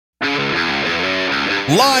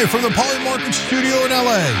Live from the Polymarket studio in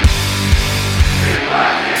LA.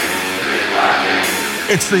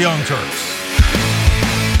 It's the Young Turks.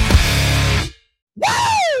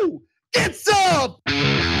 Woo! Get some!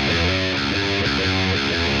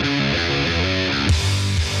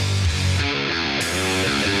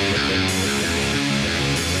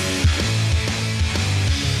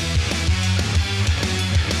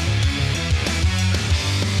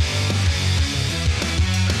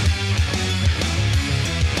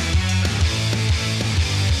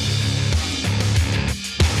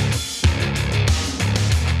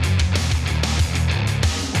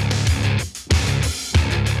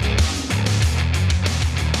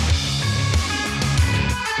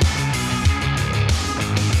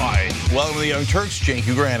 Welcome to the Young Turks. Cenk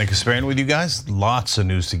Uygur sparing with you guys. Lots of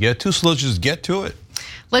news to get to, so let's just get to it.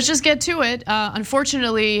 Let's just get to it.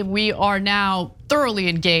 Unfortunately, we are now thoroughly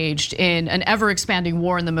engaged in an ever-expanding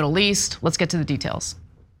war in the Middle East. Let's get to the details.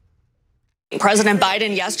 President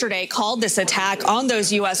Biden yesterday called this attack on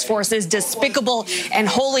those U.S. forces despicable and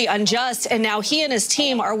wholly unjust. And now he and his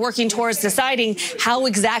team are working towards deciding how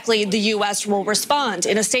exactly the U.S. will respond.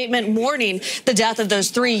 In a statement mourning the death of those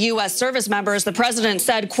 3 U.S. service members, the president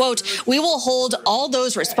said, quote, "We will hold all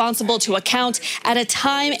those responsible to account at a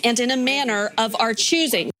time and in a manner of our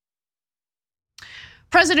choosing."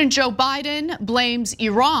 President Joe Biden blames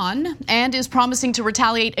Iran and is promising to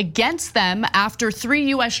retaliate against them after 3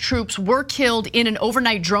 US troops were killed in an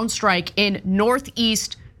overnight drone strike in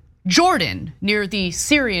northeast Jordan near the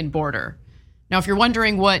Syrian border. Now, if you're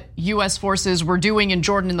wondering what US forces were doing in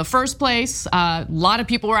Jordan in the first place, a lot of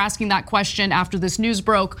people were asking that question after this news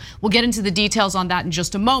broke. We'll get into the details on that in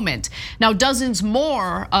just a moment. Now, dozens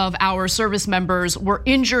more of our service members were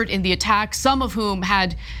injured in the attack, some of whom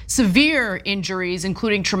had severe injuries,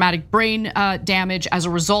 including traumatic brain damage as a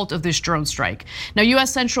result of this drone strike. Now,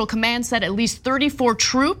 US Central Command said at least 34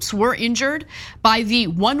 troops were injured by the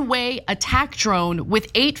one-way attack drone, with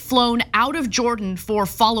 8 flown out of Jordan for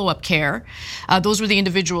follow-up care. Those were the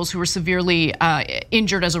individuals who were severely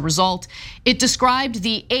injured as a result. It described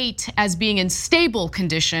the 8 as being in stable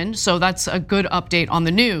condition, so that's a good update on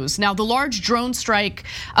the news. Now, the large drone struck,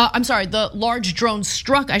 I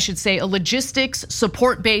should say, a logistics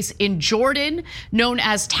support base in Jordan known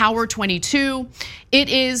as Tower 22. It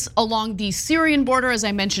is along the Syrian border, as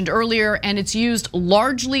I mentioned earlier, and it's used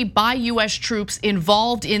largely by US troops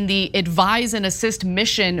involved in the advise and assist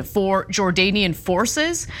mission for Jordanian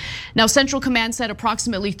forces. Now, Central Command said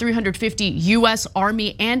approximately 350 US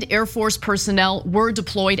Army and Air Force personnel were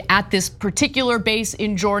deployed at this particular base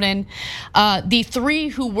in Jordan. The 3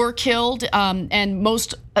 who were killed, and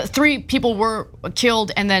 3 people were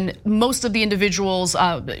killed, and then most of the individuals,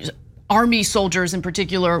 Army soldiers in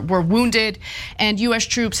particular, were wounded, and US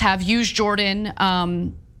troops have used Jordan,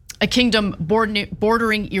 a kingdom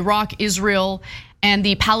bordering Iraq, Israel, and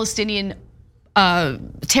the Palestinian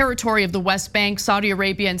territory of the West Bank, Saudi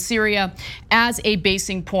Arabia, and Syria as a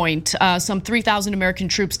basing point. Some 3,000 American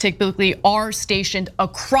troops typically are stationed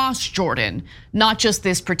across Jordan, not just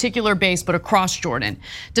this particular base, but across Jordan.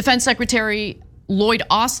 Defense Secretary Lloyd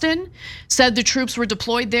Austin said the troops were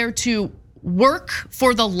deployed there to work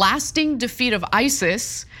for the lasting defeat of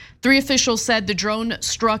ISIS. 3 officials said the drone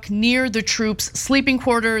struck near the troops' sleeping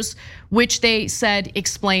quarters, which they said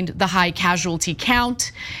explained the high casualty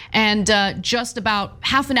count. And just about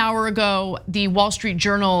half an hour ago, the Wall Street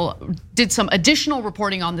Journal did some additional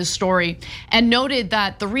reporting on this story and noted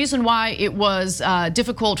that the reason why it was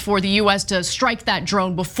difficult for the US to strike that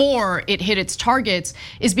drone before it hit its targets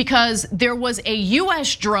is because there was a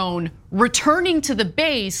US drone returning to the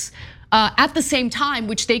base at the same time,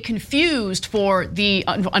 which they confused for the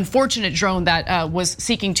unfortunate drone that was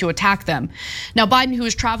seeking to attack them. Now, Biden, who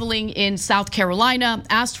is traveling in South Carolina,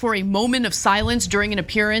 asked for a moment of silence during an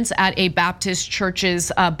appearance at a Baptist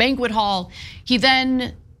church's banquet hall. He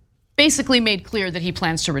then basically made clear that he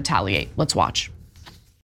plans to retaliate. Let's watch.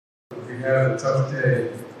 We had a tough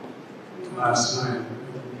day last night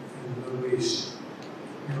in the Middle East.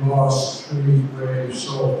 We lost 3 brave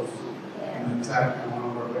souls in an attack on one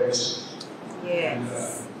of our bases.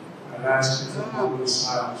 Yes. And I'd ask you for a moment of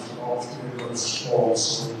silence for all 3 of those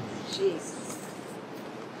falls. Jesus.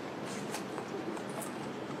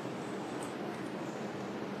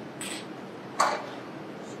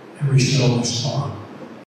 And we shall respond.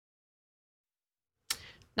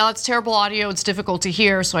 Now, that's terrible audio. It's difficult to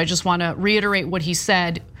hear, so I just want to reiterate what he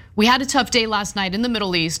said. We had a tough day last night in the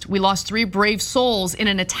Middle East. We lost 3 brave souls in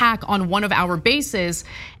an attack on one of our bases,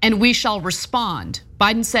 and we shall respond.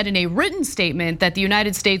 Biden said in a written statement that the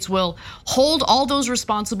United States will hold all those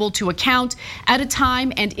responsible to account at a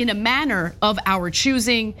time and in a manner of our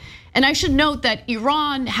choosing. And I should note that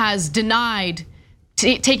Iran has denied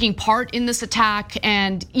taking part in this attack,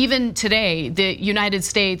 and even today, the United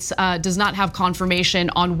States does not have confirmation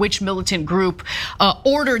on which militant group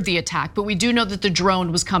ordered the attack, but we do know that the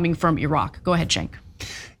drone was coming from Iraq. Go ahead, Cenk.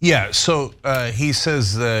 Yeah, so he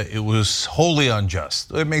says that it was wholly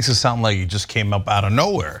unjust. It makes it sound like it just came up out of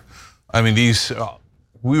nowhere. I mean,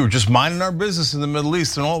 we were just minding our business in the Middle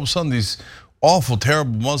East, and all of a sudden these awful,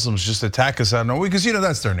 terrible Muslims just attack us out of nowhere, because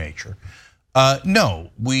that's their nature. No,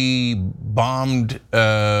 we bombed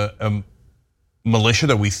a militia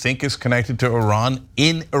that we think is connected to Iran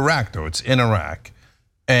in Iraq, though it's in Iraq,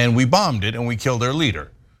 and we bombed it and we killed their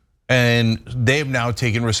leader. And they have now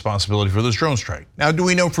taken responsibility for this drone strike. Now, do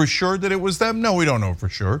we know for sure that it was them? No, we don't know for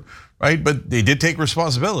sure, right? But they did take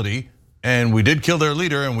responsibility, and we did kill their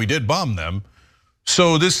leader, and we did bomb them.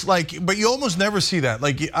 So this, but you almost never see that.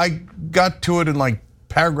 Like, I got to it in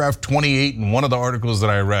paragraph 28 in one of the articles that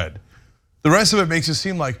I read. The rest of it makes it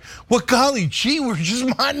seem like, well, golly gee, we're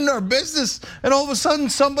just minding our business, and all of a sudden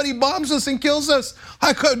somebody bombs us and kills us.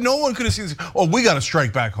 No one could have seen this. Oh, we got to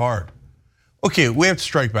strike back hard. Okay, we have to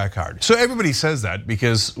strike back hard. So everybody says that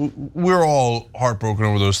because we're all heartbroken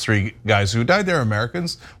over those 3 guys who died. They're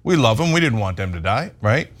Americans. We love them. We didn't want them to die,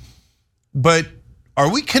 right? But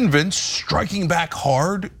are we convinced striking back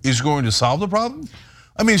hard is going to solve the problem?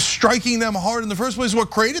 I mean, striking them hard in the first place is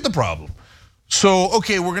what created the problem. So,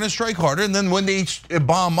 okay, we're gonna strike harder, and then when they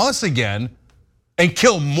bomb us again and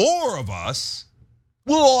kill more of us,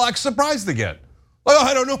 we'll all act surprised again. Like,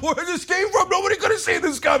 I don't know where this came from. Nobody could have seen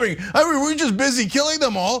this coming. I mean, we're just busy killing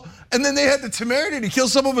them all, and then they had the temerity to kill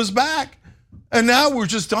some of us back. And now we're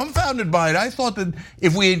just dumbfounded by it. I thought that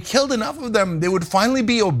if we had killed enough of them, they would finally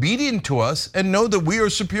be obedient to us and know that we are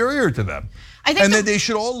superior to them. And that they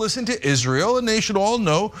should all listen to Israel, and they should all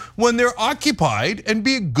know when they're occupied and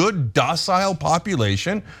be a good, docile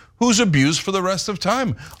population who's abused for the rest of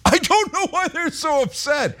time. I don't know why they're so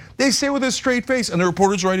upset. They say with a straight face, and the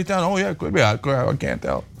reporters write it down. Oh yeah, could be. I can't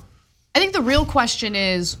tell. I think the real question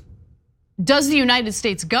is, does the United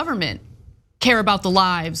States government care about the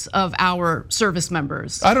lives of our service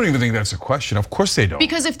members? I don't even think that's a question. Of course they don't.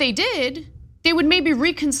 Because if they did, they would maybe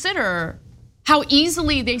reconsider how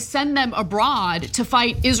easily they send them abroad to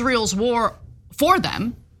fight Israel's war for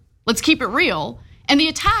them. Let's keep it real. And the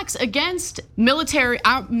attacks against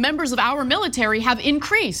members of our military have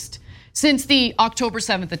increased since the October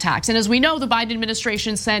 7th attacks. And as we know, the Biden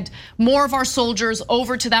administration sent more of our soldiers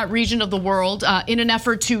over to that region of the world in an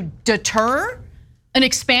effort to deter an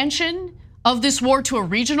expansion of this war to a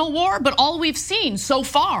regional war. But all we've seen so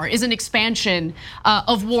far is an expansion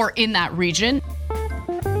of war in that region.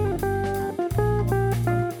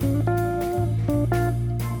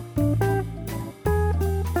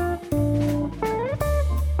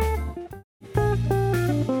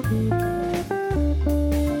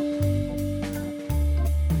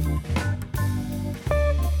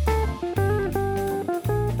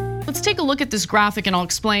 Take a look at this graphic and I'll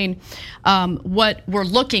explain what we're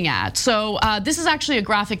looking at. So this is actually a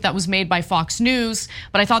graphic that was made by Fox News,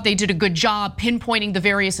 but I thought they did a good job pinpointing the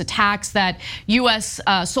various attacks that US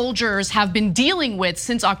soldiers have been dealing with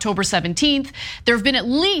since October 17th. There have been at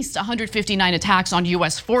least 159 attacks on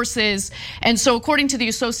US forces. And so according to the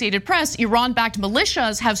Associated Press, Iran-backed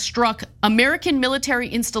militias have struck American military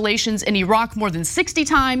installations in Iraq more than 60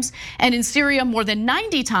 times and in Syria more than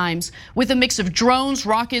 90 times with a mix of drones,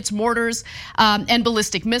 rockets, mortars, and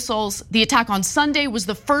ballistic missiles. The attack on Sunday was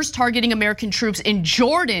the first targeting American troops in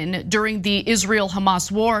Jordan during the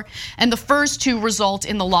Israel-Hamas war, and the first to result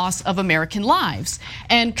in the loss of American lives.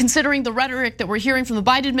 And considering the rhetoric that we're hearing from the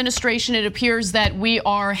Biden administration, it appears that we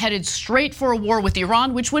are headed straight for a war with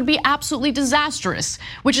Iran, which would be absolutely disastrous,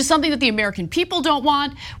 which is something that the American people don't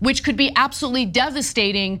want, which could be absolutely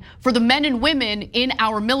devastating for the men and women in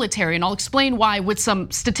our military. And I'll explain why with some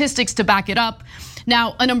statistics to back it up.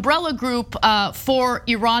 Now, an umbrella group for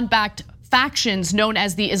Iran-backed factions known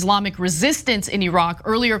as the Islamic Resistance in Iraq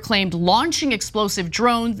earlier claimed launching explosive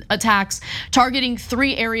drone attacks targeting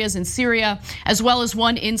 3 areas in Syria, as well as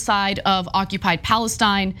one inside of occupied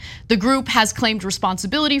Palestine. The group has claimed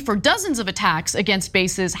responsibility for dozens of attacks against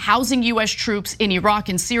bases housing US troops in Iraq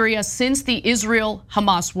and Syria since the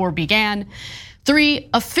Israel-Hamas war began. 3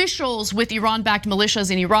 officials with Iran-backed militias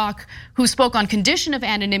in Iraq who spoke on condition of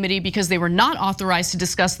anonymity because they were not authorized to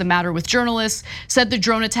discuss the matter with journalists said the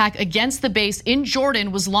drone attack against the base in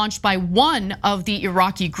Jordan was launched by one of the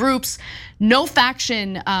Iraqi groups. No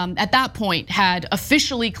faction at that point had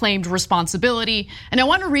officially claimed responsibility. And I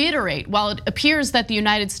want to reiterate, while it appears that the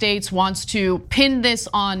United States wants to pin this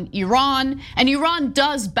on Iran, and Iran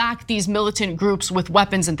does back these militant groups with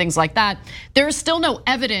weapons and things like that, there is still no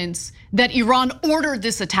evidence that Iran ordered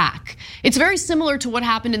this attack. It's very similar to what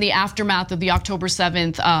happened in the aftermath of the October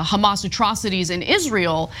 7th Hamas atrocities in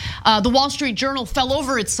Israel. The Wall Street Journal fell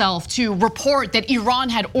over itself to report that Iran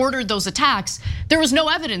had ordered those attacks. There was no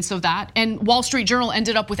evidence of that, and Wall Street Journal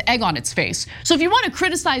ended up with egg on its face. So if you want to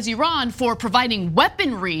criticize Iran for providing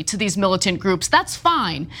weaponry to these militant groups, that's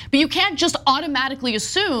fine. But you can't just automatically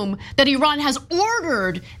assume that Iran has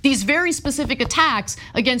ordered these very specific attacks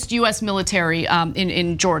against US military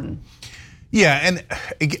in Jordan. Yeah, and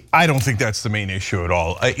I don't think that's the main issue at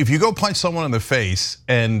all. If you go punch someone in the face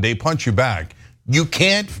and they punch you back, you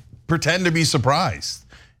can't pretend to be surprised.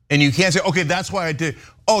 And you can't say, okay, that's why I did.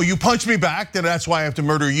 Oh, you punched me back, then that's why I have to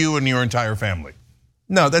murder you and your entire family.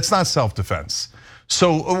 No, that's not self-defense.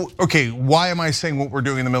 So, okay, why am I saying what we're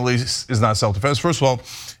doing in the Middle East is not self-defense? First of all,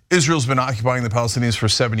 Israel's been occupying the Palestinians for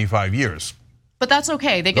 75 years. But that's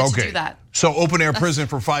okay, they get to do that. So open air prison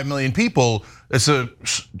for 5 million people, it's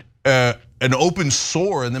an open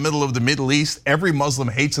sore in the middle of the Middle East. Every Muslim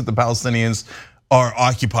hates that the Palestinians are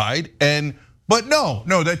occupied. But no,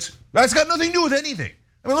 that's got nothing to do with anything.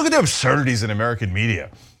 I mean, look at the absurdities in American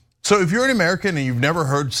media. So if you're an American and you've never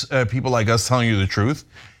heard people like us telling you the truth,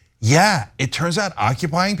 yeah, it turns out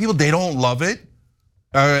occupying people, they don't love it.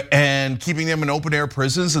 And keeping them in open air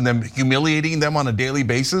prisons and then humiliating them on a daily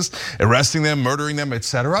basis, arresting them, murdering them,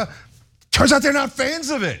 etc. Turns out they're not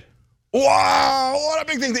fans of it. Wow, what a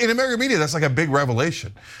big thing. In American media, that's like a big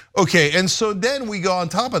revelation. Okay, and so then we go on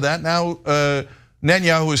top of that. Now,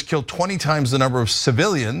 Netanyahu has killed 20 times the number of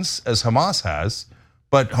civilians as Hamas has,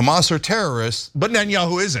 but Hamas are terrorists, but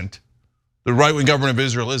Netanyahu isn't. The right-wing government of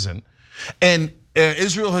Israel isn't. And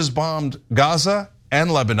Israel has bombed Gaza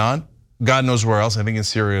and Lebanon, God knows where else, I think in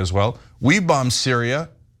Syria as well. We bombed Syria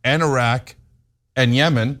and Iraq and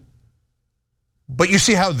Yemen, but you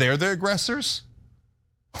see how they're the aggressors?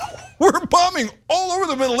 We're bombing all over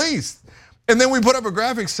the Middle East. And then we put up a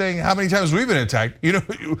graphic saying how many times we've been attacked. You know,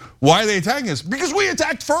 why are they attacking us? Because we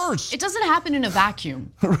attacked first. It doesn't happen in a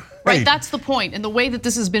vacuum, right? That's the point. And the way that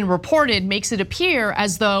this has been reported makes it appear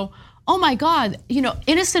as though, oh my God,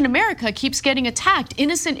 innocent America keeps getting attacked.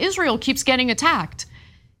 Innocent Israel keeps getting attacked.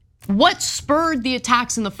 What spurred the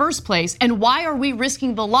attacks in the first place, and why are we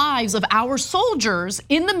risking the lives of our soldiers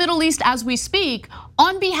in the Middle East as we speak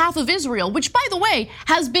on behalf of Israel, which, by the way,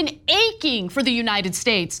 has been aching for the United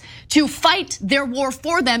States to fight their war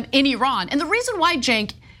for them in Iran? And the reason why,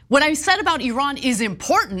 Cenk, what I said about Iran is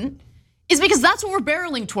important is because that's what we're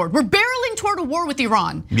barreling toward. We're barreling toward a war with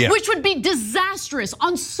Iran, which would be disastrous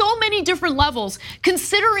on so many different levels,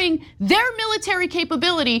 considering their military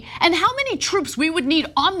capability and how many troops we would need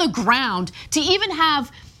on the ground to even have,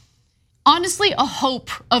 honestly, a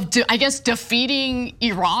hope of, I guess, defeating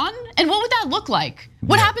Iran. And what would that look like?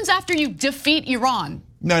 What happens after you defeat Iran?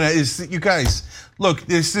 No, you guys, look,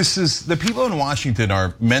 this is, the people in Washington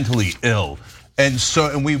are mentally ill. And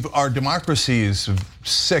our democracy is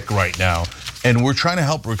sick right now, and we're trying to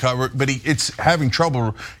help recover, but it's having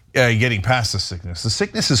trouble getting past the sickness. The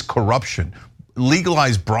sickness is corruption,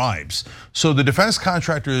 legalized bribes. So the defense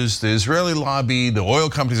contractors, the Israeli lobby, the oil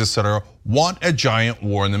companies, etc., want a giant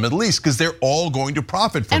war in the Middle East because they're all going to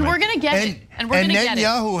profit from it. And we're going to get it. And we're going to get it. And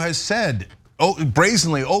Netanyahu has said,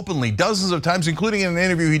 brazenly, openly, dozens of times, including in an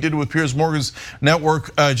interview he did with Piers Morgan's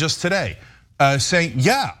network just today, saying,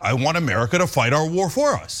 yeah, I want America to fight our war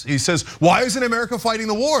for us. He says, why isn't America fighting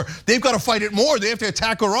the war? They've got to fight it more. They have to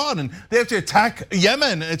attack Iran and they have to attack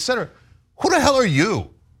Yemen, etc. Who the hell are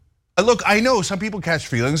you? Look, I know some people catch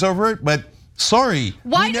feelings over it, but sorry,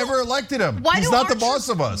 we never elected him. He's not the boss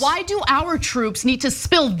of us. Why do our troops need to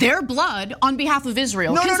spill their blood on behalf of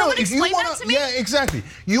Israel? Can someone explain that to me? Yeah, exactly.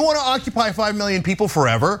 You want to occupy 5 million people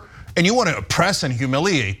forever, and you want to oppress and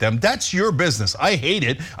humiliate them, that's your business. I hate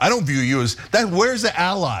it. I don't view you as that. Where's the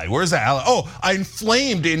ally? Where's the ally? Oh, I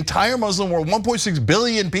inflamed the entire Muslim world, 1.6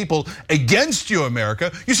 billion people against you, America.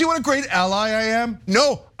 You see what a great ally I am?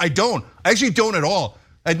 No, I don't. I actually don't at all.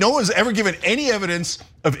 And no one's ever given any evidence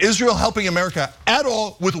of Israel helping America at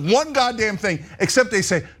all with one goddamn thing, except they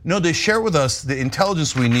say, no, they share with us the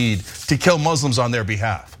intelligence we need to kill Muslims on their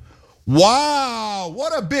behalf. Wow,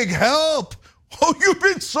 what a big help. Oh, you've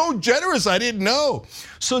been so generous, I didn't know.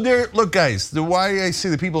 So look guys, why I say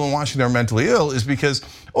the people in Washington are mentally ill is because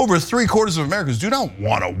over 3/4 of Americans do not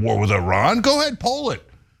want a war with Iran. Go ahead, poll it.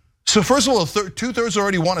 So first of all, 2/3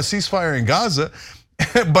 already want a ceasefire in Gaza,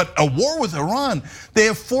 but a war with Iran, they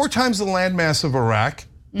have 4 times the landmass of Iraq,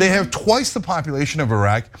 They have twice the population of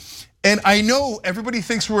Iraq. And I know everybody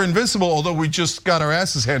thinks we're invincible, although we just got our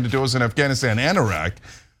asses handed to us in Afghanistan and Iraq.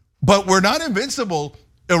 But we're not invincible.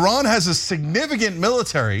 Iran has a significant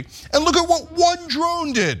military. And look at what one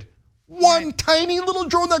drone did. One tiny little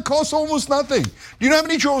drone that costs almost nothing. Do you know how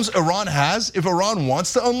many drones Iran has? If Iran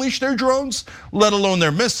wants to unleash their drones, let alone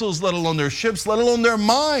their missiles, let alone their ships, let alone their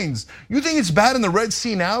mines. You think it's bad in the Red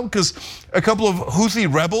Sea now because a couple of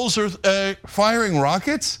Houthi rebels are firing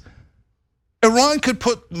rockets? Iran could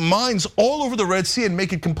put mines all over the Red Sea and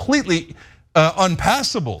make it completely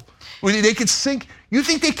unpassable. They could sink. You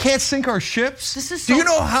think they can't sink our ships? This is so Do you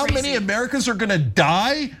know how crazy. many Americans are gonna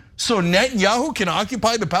die so Netanyahu can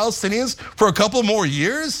occupy the Palestinians for a couple more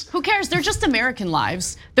years? Who cares? They're just American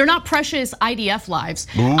lives. They're not precious IDF lives.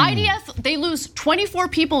 IDF, they lose 24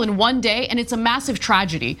 people in one day and it's a massive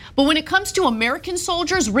tragedy. But when it comes to American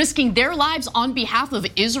soldiers risking their lives on behalf of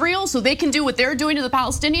Israel so they can do what they're doing to the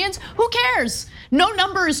Palestinians, who cares? No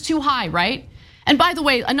number is too high, right? And by the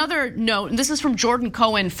way, another note, and this is from Jordan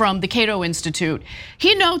Cohen from the Cato Institute.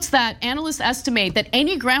 He notes that analysts estimate that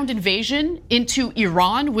any ground invasion into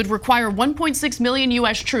Iran would require 1.6 million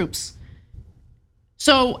US troops.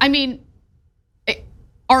 So, I mean,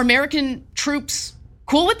 are American troops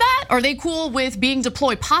cool with that? Are they cool with being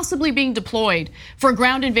deployed, possibly being deployed for a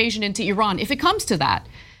ground invasion into Iran if it comes to that?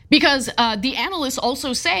 Because the analysts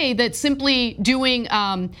also say that simply doing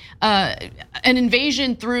an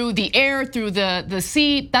invasion through the air, through the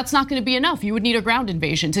sea, that's not gonna be enough. You would need a ground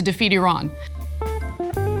invasion to defeat Iran.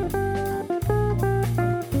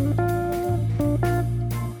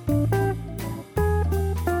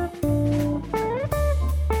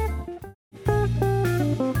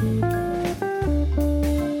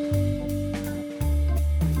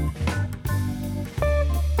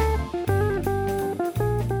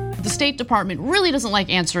 State Department really doesn't like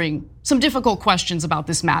answering some difficult questions about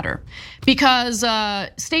this matter because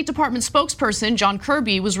State Department spokesperson John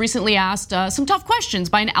Kirby was recently asked some tough questions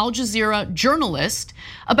by an Al Jazeera journalist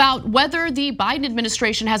about whether the Biden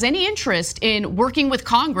administration has any interest in working with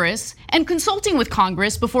Congress and consulting with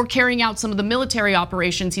Congress before carrying out some of the military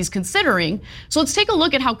operations he's considering. So let's take a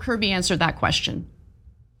look at how Kirby answered that question.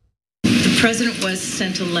 The president was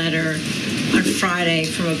sent a letter on Friday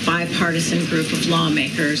from a bipartisan group of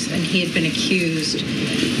lawmakers, and he had been accused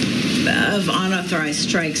of unauthorized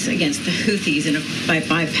strikes against the Houthis by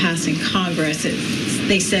bypassing Congress.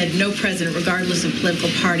 They said no president, regardless of political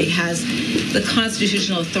party, has the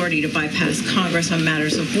constitutional authority to bypass Congress on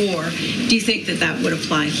matters of war. Do you think that that would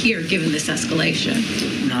apply here, given this escalation?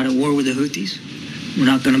 We're not at war with the Houthis. We're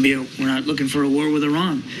not looking for a war with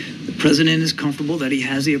Iran. The president is comfortable that he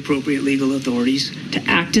has the appropriate legal authorities to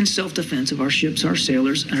act in self-defense of our ships, our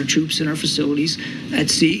sailors, and our troops in our facilities at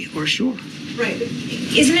sea or shore. Right.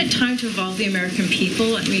 Isn't it time to involve the American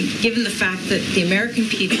people? I mean, given the fact that the American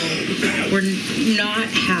people were not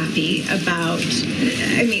happy about,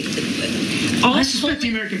 I suspect the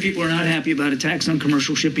American people are not happy about attacks on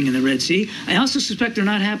commercial shipping in the Red Sea. I also suspect they're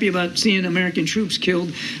not happy about seeing American troops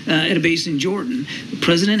killed at a base in Jordan. The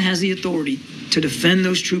president has the authority to defend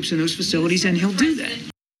those troops and those facilities, and he'll do that.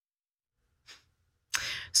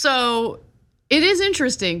 So it is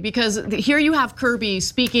interesting because here you have Kirby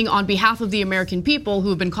speaking on behalf of the American people who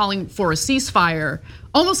have been calling for a ceasefire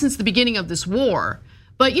almost since the beginning of this war.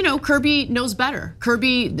 But Kirby knows better.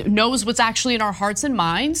 Kirby knows what's actually in our hearts and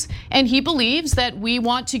minds, and he believes that we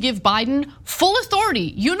want to give Biden full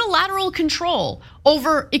authority, unilateral control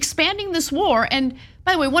over expanding this war. And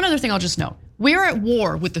by the way, one other thing I'll just note, we're at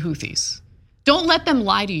war with the Houthis. Don't let them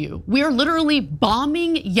lie to you. We are literally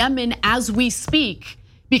bombing Yemen as we speak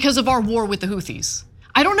because of our war with the Houthis.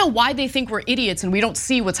 I don't know why they think we're idiots and we don't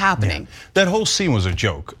see what's happening. Yeah. That whole scene was a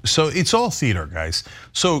joke. So it's all theater, guys.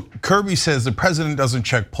 So Kirby says the president doesn't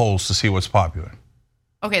check polls to see what's popular.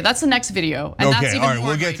 Okay, that's the next video. And okay, that's even all right, more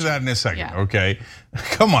we'll get to that in a second, yeah. Okay?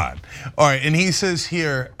 Come on. All right, and he says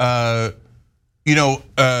here, we're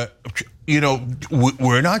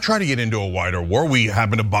not trying to get into a wider war. We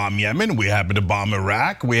happen to bomb Yemen, we happen to bomb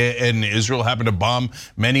Iraq, and Israel happen to bomb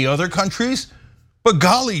many other countries. But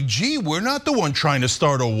golly gee, we're not the one trying to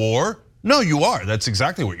start a war. No, you are. That's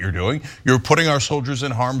exactly what you're doing. You're putting our soldiers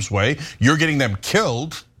in harm's way. You're getting them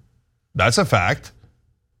killed. That's a fact.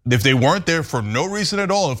 If they weren't there for no reason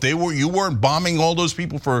at all, if you weren't bombing all those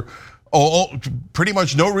people for pretty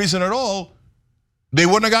much no reason at all, they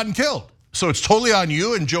wouldn't have gotten killed. So it's totally on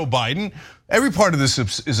you and Joe Biden. Every part of this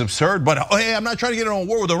is absurd, but hey, I'm not trying to get in a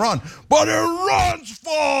war with Iran, but Iran's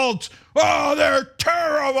fault. Oh, they're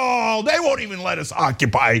terrible. They won't even let us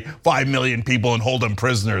occupy 5 million people and hold them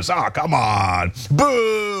prisoners. Oh, come on.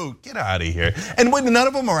 Boo, get out of here. And when none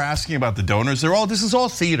of them are asking about the donors, this is all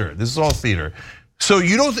theater. This is all theater. So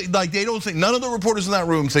you don't think, like they don't think, none of the reporters in that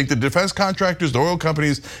room think the defense contractors, the oil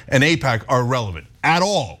companies, and AIPAC are relevant at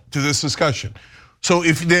all to this discussion. So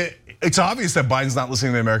it's obvious that Biden's not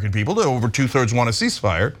listening to the American people. Over 2/3 want a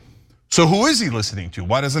ceasefire. So who is he listening to?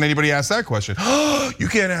 Why doesn't anybody ask that question? You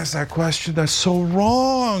can't ask that question, that's so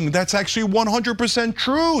wrong. That's actually 100%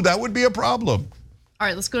 true. That would be a problem. All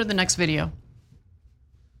right, let's go to the next video.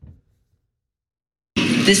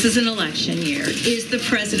 This is an election year. Is the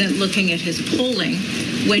president looking at his polling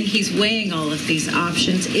when he's weighing all of these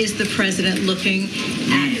options? Is the president looking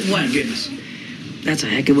at what? My goodness. That's a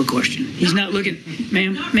heck of a question. He's not looking,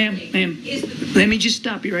 ma'am. Let me just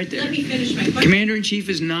stop you right there. Let me finish my question. Commander-in-Chief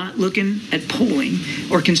is not looking at polling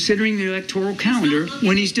or considering the electoral calendar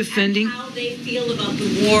when he's defending. How they feel about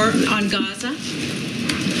the war on Gaza?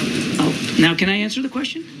 Oh, now can I answer the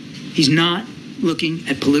question? He's not looking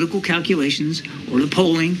at political calculations or the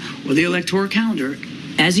polling or the electoral calendar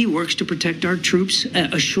as he works to protect our troops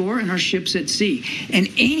ashore and our ships at sea. And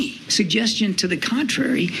any suggestion to the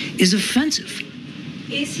contrary is offensive.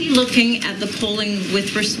 Is he looking at the polling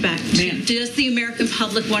with respect to, does the American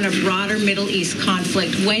public want a broader Middle East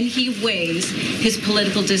conflict when he weighs his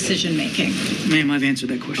political decision making? Ma'am, I've answered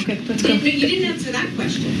that question. Okay, let's go. You didn't answer that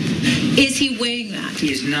question. Is he weighing that?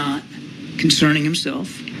 He is not concerning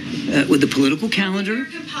himself with the political calendar. The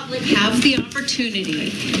American public have the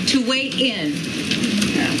opportunity to weigh in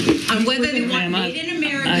on whether they want Made in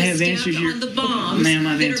America stamped on the bombs that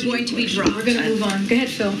are going to be dropped. We're going to move on. Go ahead,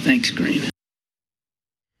 Phil. Thanks, Green.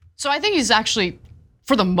 So I think he's actually,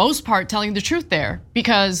 for the most part, telling the truth there,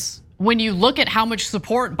 because when you look at how much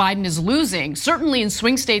support Biden is losing, certainly in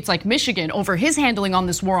swing states like Michigan over his handling on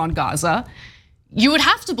this war on Gaza, you would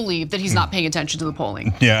have to believe that he's not paying attention to the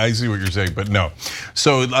polling. Yeah, I see what you're saying, but no.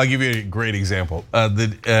 So I'll give you a great example.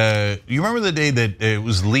 You remember the day that it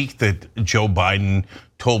was leaked that Joe Biden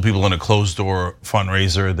told people in a closed door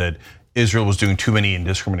fundraiser that Israel was doing too many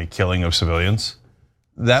indiscriminate killing of civilians?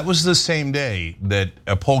 That was the same day that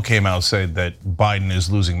a poll came out said that Biden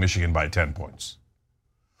is losing Michigan by 10 points.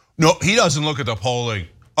 No, he doesn't look at the polling.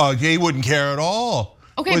 He wouldn't care at all.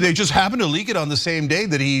 Okay. Or they just happened to leak it on the same day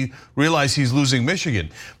that he realized he's losing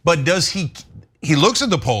Michigan. But does he looks at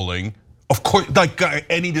the polling, of course, like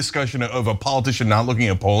any discussion of a politician not looking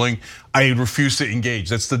at polling, I refuse to engage.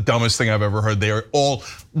 That's the dumbest thing I've ever heard. They are all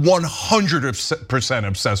 100%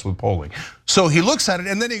 obsessed with polling. So he looks at it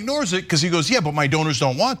and then ignores it because he goes, yeah, but my donors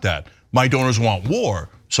don't want that. My donors want war,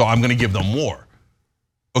 so I'm gonna give them war.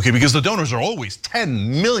 Okay, because the donors are always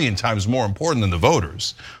 10 million times more important than the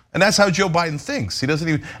voters. And that's how Joe Biden thinks. He doesn't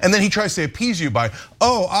even, and then he tries to appease you by,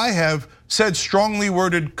 oh, I have said strongly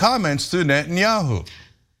worded comments to Netanyahu.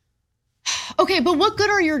 Okay, but what good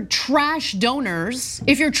are your trash donors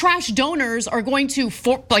if your trash donors are going to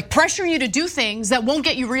pressure you to do things that won't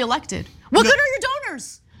get you reelected? What good are your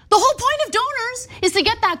donors? The whole point of donors is to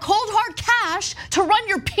get that cold hard cash to run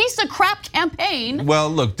your piece of crap campaign. Well,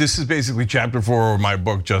 look, this is basically chapter 4 of my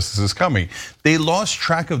book, Justice is Coming. They lost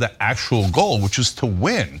track of the actual goal, which is to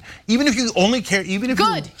win. Even if you only care, even if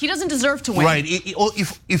he doesn't deserve to win. Right,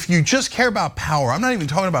 if you just care about power, I'm not even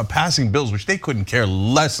talking about passing bills, which they couldn't care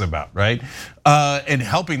less about, right? And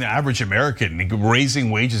helping the average American,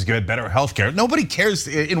 raising wages, get better health care. Nobody cares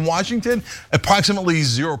in Washington, approximately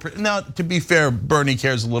 0%. Now, to be fair, Bernie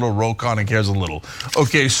cares a little, Ro Khanna cares a little.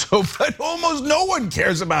 Okay, so but almost no one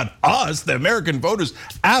cares about us, the American voters,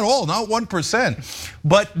 at all, not 1%.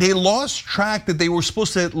 But they lost track that they were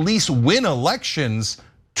supposed to at least win elections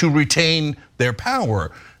to retain their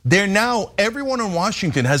power. They're now, everyone in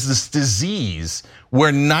Washington has this disease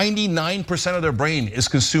where 99% of their brain is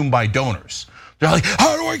consumed by donors. They're like,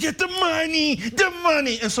 how do I get the money, the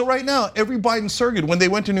money? And so right now, every Biden surrogate, when they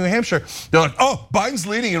went to New Hampshire, they're like, oh, Biden's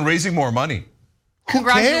leading and raising more money.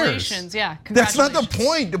 Congratulations, yeah, congratulations. That's not the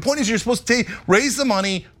point. The point is you're supposed to raise the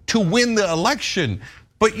money to win the election,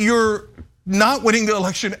 but you're not winning the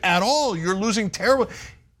election at all. You're losing terrible.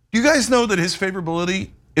 You guys know that his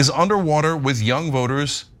favorability is underwater with young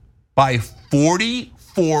voters by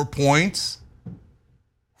 44 points.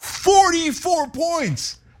 44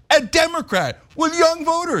 points, a Democrat with young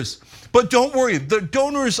voters. But don't worry, the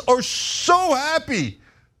donors are so happy.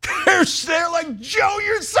 They're like, Joe,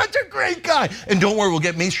 you're such a great guy. And don't worry, we'll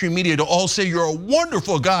get mainstream media to all say you're a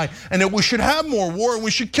wonderful guy and that we should have more war and we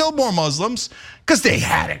should kill more Muslims because they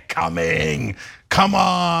had it coming. Come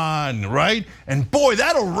on, right? And boy,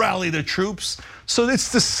 that'll rally the troops. So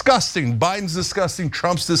it's disgusting. Biden's disgusting,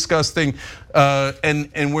 Trump's disgusting,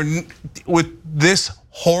 and we're with this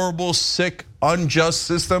horrible, sick, unjust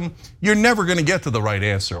system. You're never going to get to the right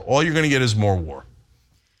answer. All you're going to get is more war.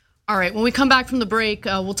 All right, when we come back from the break,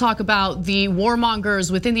 we'll talk about the warmongers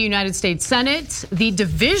within the United States Senate, the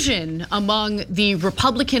division among the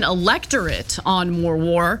Republican electorate on more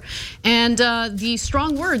war, and the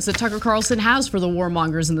strong words that Tucker Carlson has for the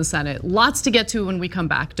warmongers in the Senate. Lots to get to when we come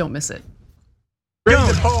back. Don't miss it. Read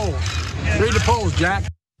the polls. Read the polls, Jack.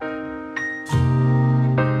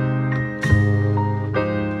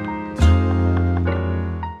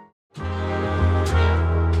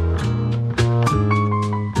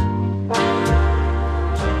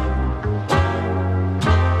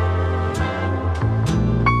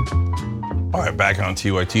 All right, back on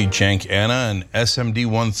TYT, Cenk Anna and SMD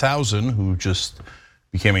 1000, who just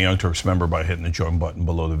became a Young Turks member by hitting the join button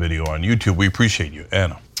below the video on YouTube. We appreciate you,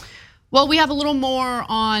 Anna. Well, we have a little more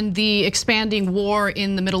on the expanding war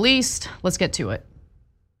in the Middle East. Let's get to it.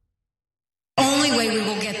 Only way we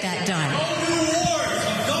will get that done.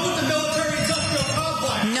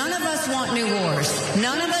 None of us want new wars.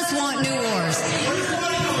 None of us want new wars.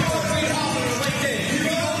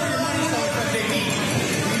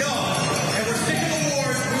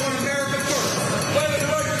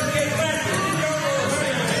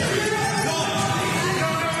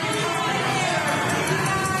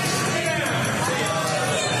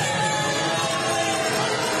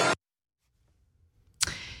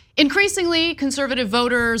 Increasingly, conservative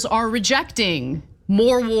voters are rejecting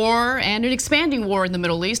more war and an expanding war in the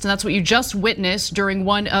Middle East, and that's what you just witnessed during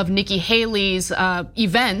one of Nikki Haley's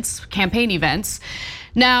campaign events.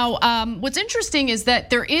 Now, what's interesting is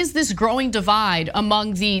that there is this growing divide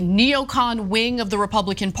among the neocon wing of the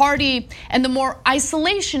Republican Party and the more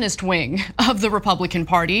isolationist wing of the Republican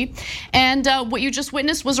Party. And what you just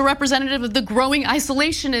witnessed was a representative of the growing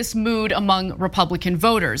isolationist mood among Republican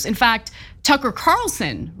voters. In fact, Tucker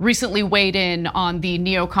Carlson recently weighed in on the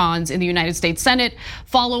neocons in the United States Senate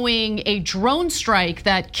following a drone strike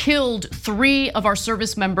that killed 3 of our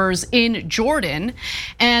service members in Jordan.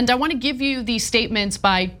 And I want to give you the statements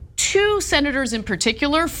by 2 senators in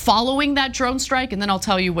particular following that drone strike, and then I'll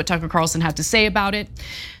tell you what Tucker Carlson had to say about it.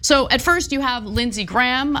 So at first you have Lindsey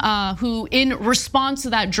Graham, who in response to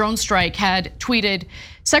that drone strike had tweeted,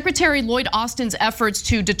 Secretary Lloyd Austin's efforts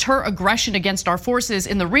to deter aggression against our forces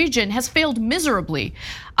in the region has failed miserably.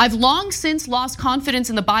 I've long since lost confidence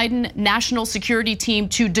in the Biden national security team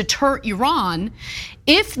to deter Iran.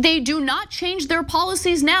 If they do not change their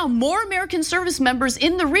policies now, more American service members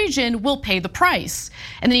in the region will pay the price.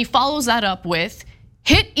 And then he follows that up with,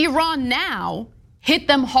 hit Iran now, hit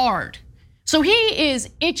them hard. So he is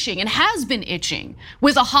itching and has been itching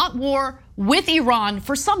with a hot war with Iran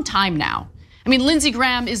for some time now. I mean, Lindsey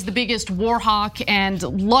Graham is the biggest war hawk and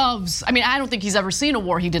loves, I don't think he's ever seen a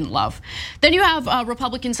war he didn't love. Then you have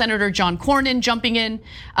Republican Senator John Cornyn jumping in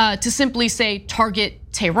to simply say target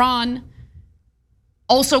Tehran,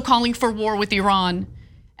 also calling for war with Iran.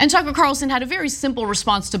 And Tucker Carlson had a very simple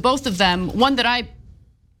response to both of them, one that I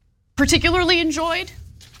particularly enjoyed.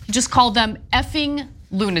 He just called them effing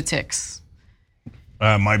lunatics.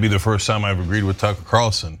 Might be the first time I've agreed with Tucker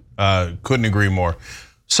Carlson. Couldn't agree more.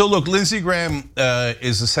 So look, Lindsey Graham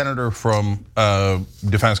is a senator from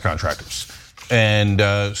defense contractors. And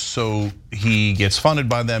so he gets funded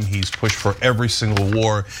by them. He's pushed for every single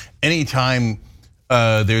war. Anytime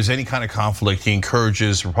there's any kind of conflict, he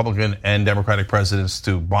encourages Republican and Democratic presidents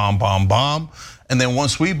to bomb, bomb, bomb. And then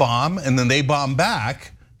once we bomb and then they bomb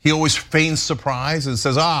back, he always feigns surprise and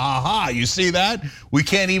says, you see that? We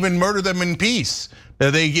can't even murder them in peace.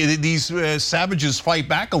 These savages fight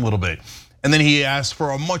back a little bit. And then he asked for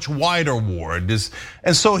a much wider war.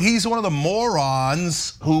 And so he's one of the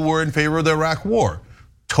morons who were in favor of the Iraq war.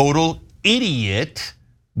 Total idiot,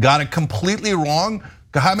 got it completely wrong.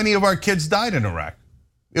 How many of our kids died in Iraq?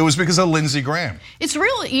 It was because of Lindsey Graham. It's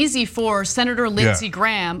real easy for Senator Lindsey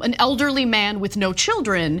Graham, an elderly man with no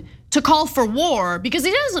children, to call for war because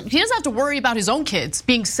he doesn't have to worry about his own kids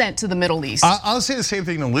being sent to the Middle East. I'll say the same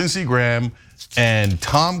thing to Lindsey Graham and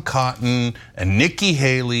Tom Cotton and Nikki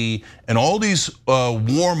Haley and all these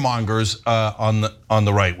warmongers on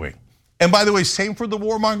the right wing. And by the way, same for the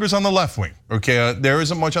warmongers on the left wing. Okay, there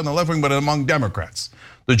isn't much on the left wing, but among Democrats,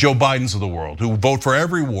 the Joe Bidens of the world who vote for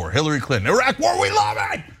every war, Hillary Clinton, Iraq war, we love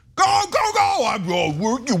it. Go, go,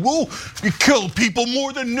 go. You kill people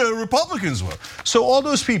more than Republicans will. So all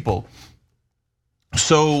those people.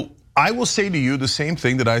 So I will say to you the same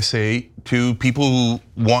thing that I say to people who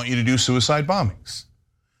want you to do suicide bombings.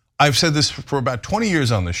 I've said this for about 20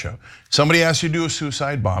 years on the show. Somebody asks you to do a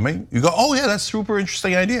suicide bombing. You go, oh yeah, that's a super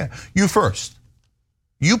interesting idea. You first.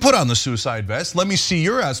 You put on the suicide vest. Let me see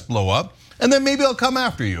your ass blow up. And then maybe I'll come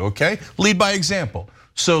after you, okay? Lead by example.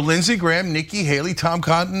 So Lindsey Graham, Nikki Haley, Tom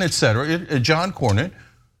Cotton, etc., John Cornyn,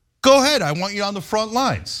 go ahead, I want you on the front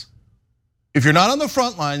lines. If you're not on the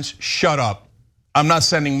front lines, shut up. I'm not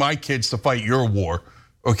sending my kids to fight your war,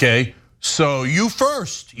 okay? So you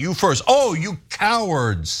first. Oh, you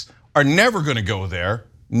cowards are never gonna go there,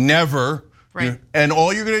 never. Right. And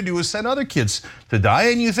all you're gonna do is send other kids to die,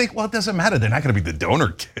 and you think, well, it doesn't matter. They're not gonna be the donor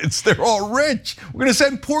kids. They're all rich. We're gonna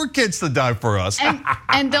send poor kids to die for us.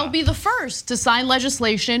 And they'll be the first to sign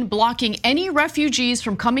legislation blocking any refugees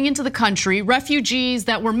from coming into the country, refugees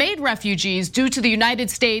that were made refugees due to the United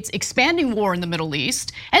States expanding war in the Middle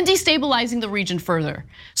East and destabilizing the region further.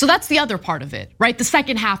 So that's the other part of it, right? The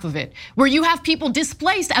second half of it, where you have people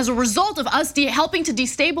displaced as a result of us helping to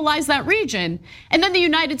destabilize that region. And then the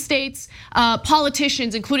United States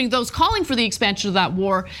politicians, including those calling for the expansion of that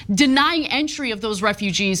war, denying entry of those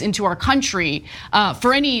refugees into our country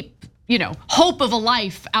for any hope of a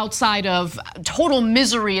life outside of total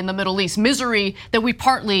misery in the Middle East, misery that we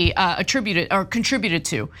partly attributed or contributed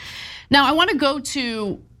to. Now, I want to go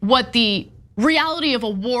to what the reality of a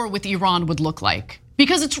war with Iran would look like,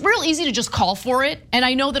 because it's real easy to just call for it. And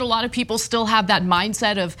I know that a lot of people still have that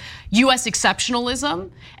mindset of US exceptionalism.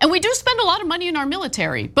 And we do spend a lot of money in our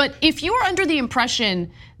military. But if you are under the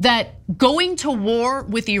impression that going to war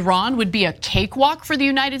with Iran would be a cakewalk for the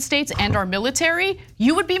United States and our military,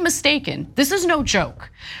 you would be mistaken. This is no joke.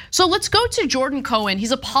 So let's go to Jordan Cohen.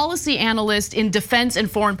 He's a policy analyst in defense and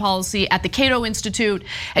foreign policy at the Cato Institute.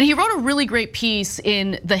 And he wrote a really great piece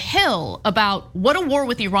in The Hill about what a war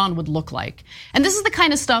with Iran would look like. And this is the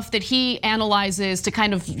kind of stuff that he analyzes to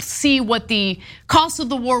kind of see what the cost of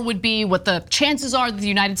the war would be, what the chances are that the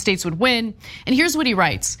United States would win. And here's what he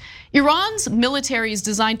writes. Iran's military is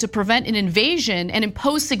designed to prevent an invasion and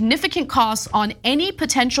impose significant costs on any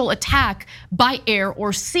potential attack by air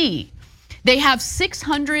or sea. They have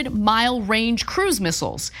 600-mile range cruise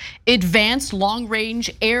missiles, advanced long-range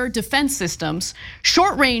air defense systems,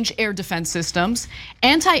 short-range air defense systems,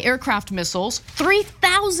 anti-aircraft missiles,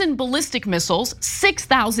 3,000 ballistic missiles,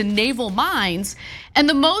 6,000 naval mines, and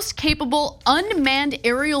the most capable unmanned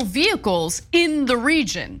aerial vehicles in the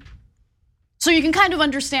region. So you can kind of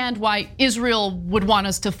understand why Israel would want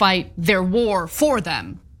us to fight their war for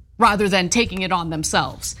them rather than taking it on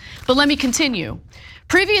themselves. But let me continue.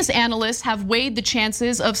 Previous analysts have weighed the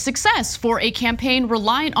chances of success for a campaign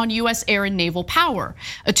reliant on US air and naval power.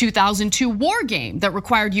 A 2002 war game that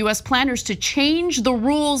required US planners to change the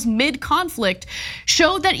rules mid-conflict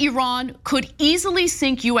showed that Iran could easily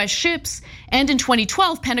sink US ships. And in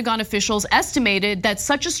 2012, Pentagon officials estimated that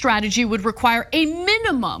such a strategy would require a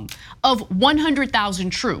minimum of 100,000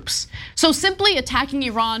 troops. So simply attacking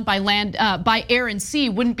Iran by land, by air and sea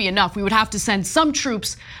wouldn't be enough. We would have to send some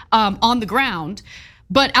troops on the ground.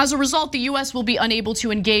 But as a result, the US will be unable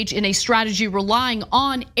to engage in a strategy relying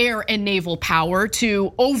on air and naval power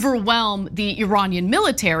to overwhelm the Iranian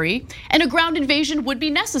military, and a ground invasion would be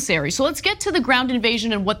necessary. So let's get to the ground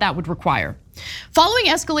invasion and what that would require. Following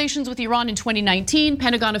escalations with Iran in 2019,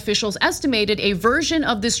 Pentagon officials estimated a version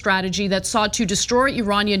of this strategy that sought to destroy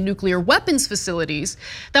Iranian nuclear weapons facilities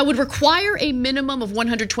that would require a minimum of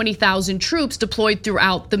 120,000 troops deployed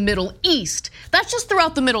throughout the Middle East. That's just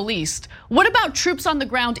throughout the Middle East. What about troops on the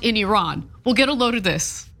ground in Iran? We'll get a load of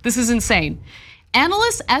this. This is insane.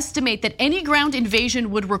 Analysts estimate that any ground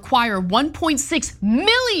invasion would require 1.6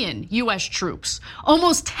 million US troops,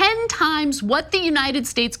 almost 10 times what the United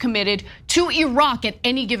States committed to Iraq at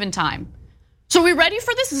any given time. So are we ready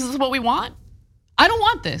for this? Is this what we want? I don't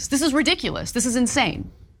want this. This is ridiculous. This is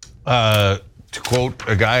insane. To quote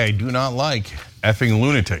a guy I do not like, effing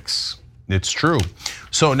lunatics. It's true.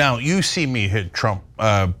 So now you see me hit Trump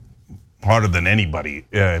harder than anybody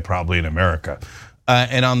probably in America.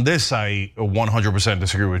 And on this, I 100%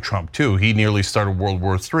 disagree with Trump too. He nearly started World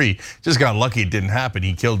War III. Just got lucky it didn't happen.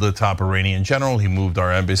 He killed the top Iranian general. He moved our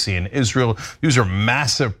embassy in Israel. These are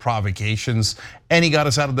massive provocations. And he got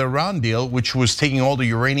us out of the Iran deal, which was taking all the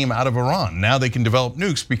uranium out of Iran. Now they can develop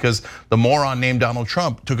nukes because the moron named Donald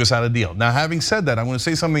Trump took us out of the deal. Now, having said that, I'm going to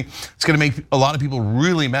say something that's going to make a lot of people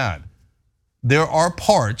really mad. There are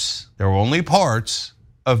only parts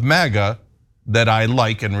of MAGA that I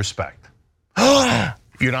like and respect.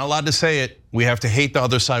 You're not allowed to say it. We have to hate the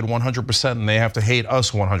other side 100%, and they have to hate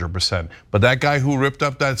us 100%. But that guy who ripped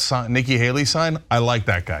up that Nikki Haley sign, I like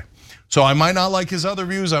that guy. So I might not like his other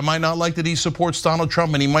views. I might not like that he supports Donald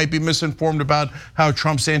Trump, and he might be misinformed about how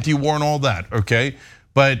Trump's anti-war and all that, okay?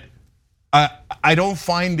 But I don't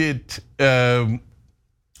find it.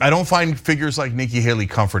 I don't find figures like Nikki Haley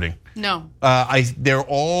comforting. No. They're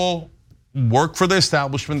all work for the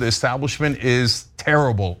establishment. The establishment is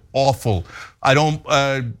terrible, awful. I don't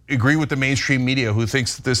agree with the mainstream media who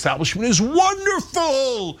thinks that the establishment is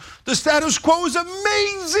wonderful. The status quo is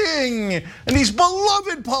amazing. And these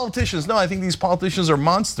beloved politicians. No, I think these politicians are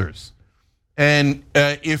monsters. And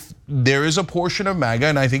if there is a portion of MAGA,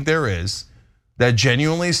 and I think there is, that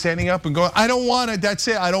genuinely is standing up and going, I don't want it, that's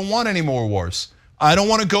it. I don't want any more wars. I don't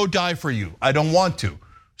want to go die for you. I don't want to.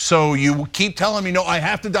 So you keep telling me, no, I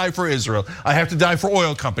have to die for Israel. I have to die for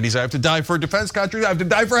oil companies. I have to die for defense contractors. I have to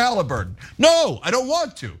die for Halliburton. No, I don't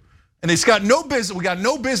want to. And it's got no business, we got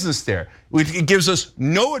no business there. It gives us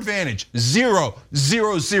no advantage, 0,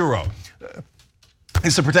 0, 0.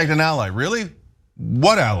 It's to protect an ally, really?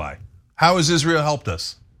 What ally? How has Israel helped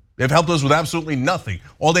us? They've helped us with absolutely nothing.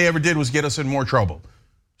 All they ever did was get us in more trouble.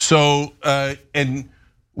 So, and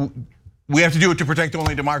we have to do it to protect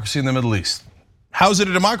only democracy in the Middle East. How is it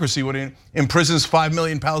a democracy when it imprisons 5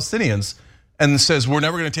 million Palestinians and says we're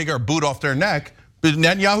never going to take our boot off their neck? But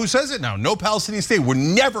Netanyahu says it now, no Palestinian state. We're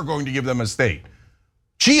never going to give them a state.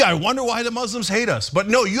 Gee, I wonder why the Muslims hate us. But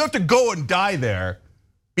no, you have to go and die there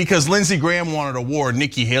because Lindsey Graham wanted a war,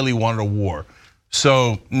 Nikki Haley wanted a war.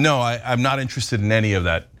 So no, I'm not interested in any of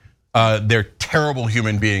that. They're terrible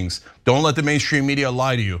human beings. Don't let the mainstream media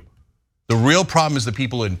lie to you. The real problem is the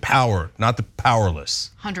people in power, not the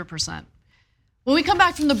powerless. 100%. When we come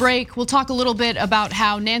back from the break, we'll talk a little bit about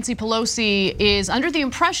how Nancy Pelosi is under the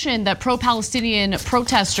impression that pro-Palestinian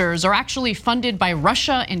protesters are actually funded by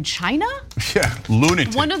Russia and China. Yeah,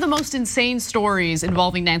 lunatic. One of the most insane stories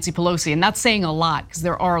involving Nancy Pelosi, and that's saying a lot because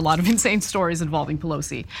there are a lot of insane stories involving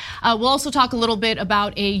Pelosi. We'll also talk a little bit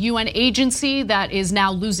about a UN agency that is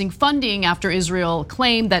now losing funding after Israel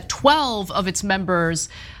claimed that 12 of its members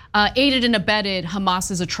aided and abetted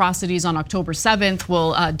Hamas's atrocities on October 7th.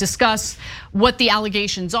 We'll discuss what the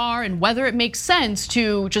allegations are and whether it makes sense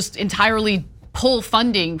to just entirely pull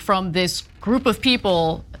funding from this group of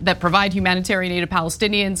people that provide humanitarian aid to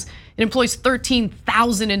Palestinians. It employs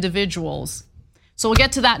 13,000 individuals. So we'll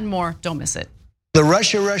get to that and more. Don't miss it. The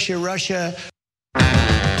Russia.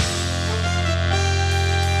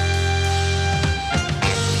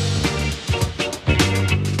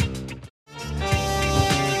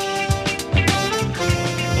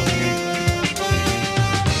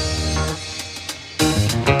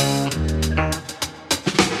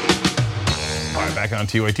 Back on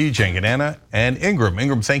TYT, Cenk and Anna and Ingram.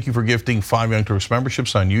 Ingram, thank you for gifting 5 Young Turks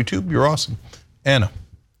memberships on YouTube. You're awesome. Anna.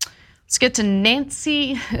 Let's get to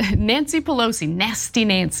Nancy Pelosi, nasty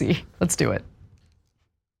Nancy. Let's do it.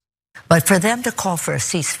 But for them to call for a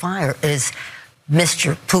ceasefire is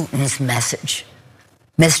Mr. Putin's message.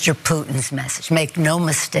 Mr. Putin's message. Make no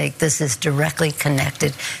mistake, this is directly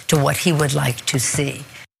connected to what he would like to see.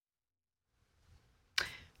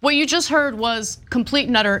 What you just heard was complete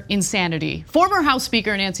and utter insanity. Former House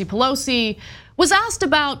Speaker Nancy Pelosi was asked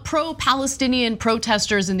about pro-Palestinian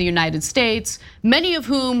protesters in the United States, many of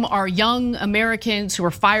whom are young Americans who are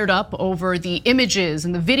fired up over the images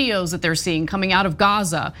and the videos that they're seeing coming out of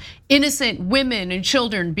Gaza. Innocent women and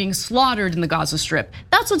children being slaughtered in the Gaza Strip.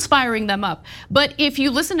 That's what's firing them up. But if you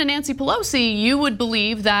listen to Nancy Pelosi, you would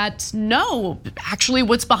believe that no, actually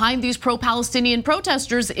what's behind these pro-Palestinian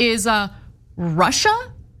protesters is Russia?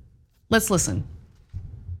 Let's listen.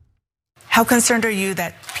 How concerned are you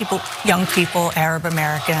that people, young people, Arab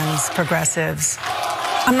Americans, progressives,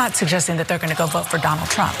 I'm not suggesting that they're going to go vote for Donald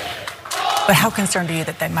Trump, but how concerned are you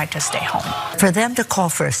that they might just stay home? For them to call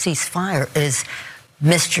for a ceasefire is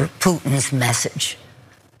Mr. Putin's message.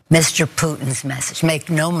 Mr. Putin's message. Make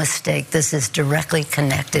no mistake, this is directly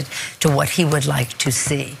connected to what he would like to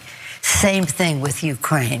see. Same thing with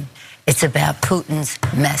Ukraine. It's about Putin's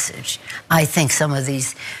message. I think some of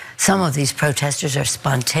these protesters are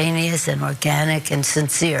spontaneous and organic and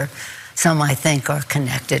sincere. Some, I think, are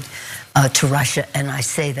connected to Russia. And I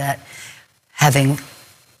say that having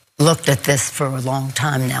looked at this for a long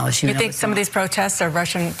time now, as you know. You think some of these protests are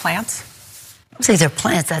Russian plants? I don't say they're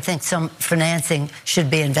plants. I think some financing should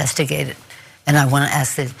be investigated. And I want to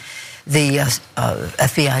ask the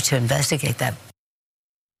FBI to investigate that.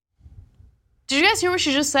 Did you guys hear what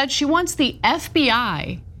she just said? She wants the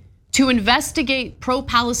FBI to investigate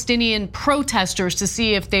pro-Palestinian protesters to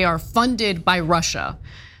see if they are funded by Russia.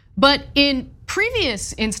 But in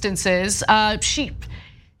previous instances, she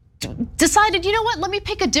decided, you know what, let me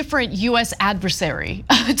pick a different US adversary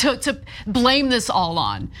to blame this all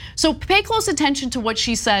on. So pay close attention to what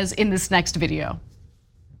she says in this next video.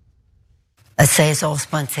 Let's say it's all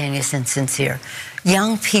spontaneous and sincere.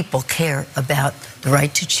 Young people care about the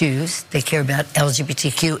right to choose. They care about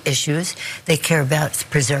LGBTQ issues. They care about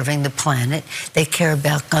preserving the planet. They care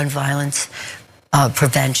about gun violence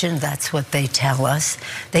prevention. That's what they tell us.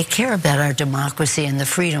 They care about our democracy and the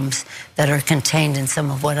freedoms that are contained in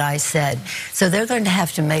some of what I said. So they're going to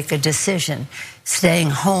have to make a decision,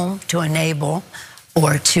 staying home to enable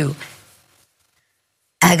or to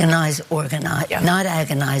organize, not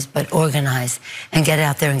agonize, but organize and get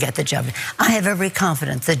out there and get the job. I have every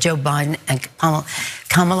confidence that Joe Biden and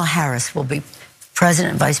Kamala Harris will be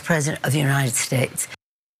President and Vice President of the United States.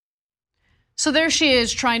 So there she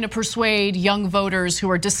is trying to persuade young voters who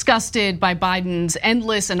are disgusted by Biden's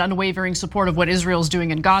endless and unwavering support of what Israel's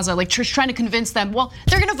doing in Gaza, like trying to convince them, well,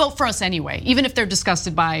 they're gonna vote for us anyway, even if they're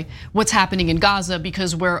disgusted by what's happening in Gaza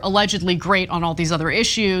because we're allegedly great on all these other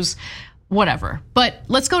issues. Whatever. But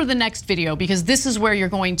let's go to the next video because this is where you're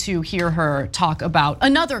going to hear her talk about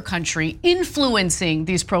another country influencing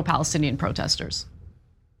these pro-Palestinian protesters.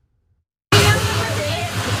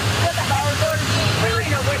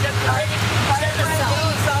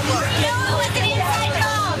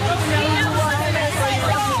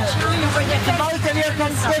 Most of your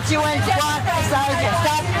constituents want stop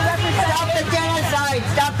the genocide,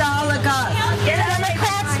 stop the Holocaust.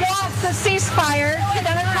 Democrats want the ceasefire. The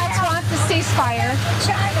Democrats want the ceasefire.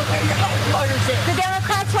 The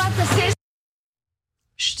Democrats want the ceasefire.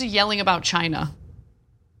 She's yelling about China.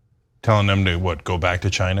 Telling them to what? Go back to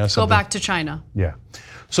China? Go back to China. Yeah.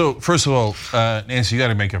 So first of all, Nancy, you got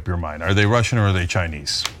to make up your mind. Are they Russian or are they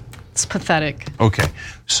Chinese? It's pathetic. Okay,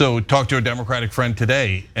 so talked to a Democratic friend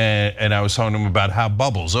today, and I was talking to him about how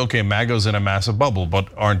bubbles. Okay, MAGA's in a massive bubble, but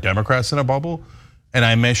aren't Democrats in a bubble? And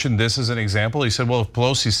I mentioned this as an example. He said, well, if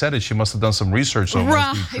Pelosi said it, she must have done some research. So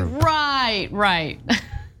Right.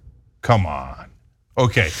 Come on.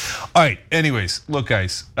 Okay, all right, anyways, look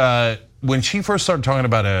guys, when she first started talking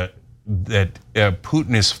about that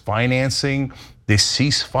Putin is financing this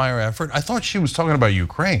ceasefire effort, I thought she was talking about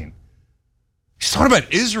Ukraine. She's talking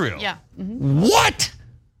about Israel. Yeah. What?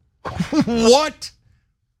 What?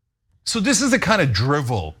 So this is the kind of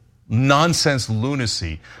drivel, nonsense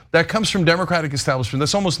lunacy that comes from Democratic establishment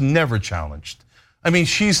that's almost never challenged. I mean,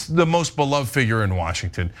 she's the most beloved figure in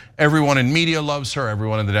Washington. Everyone in media loves her.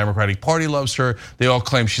 Everyone in the Democratic Party loves her. They all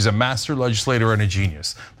claim she's a master legislator and a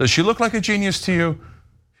genius. Does she look like a genius to you?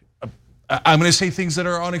 I'm going to say things that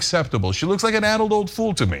are unacceptable. She looks like an addled old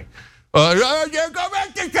fool to me. Go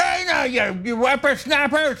back to China, you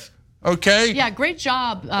whippersnappers. Okay. Yeah, great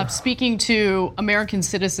job speaking to American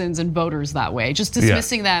citizens and voters that way, just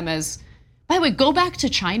dismissing them as, by the way, go back to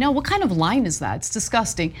China? What kind of line is that? It's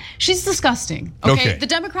disgusting. She's disgusting, okay? The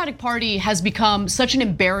Democratic Party has become such an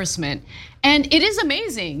embarrassment. And it is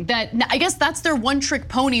amazing that, I guess that's their one-trick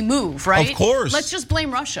pony move, right? Of course. Let's just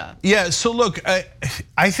blame Russia. Yeah, so look,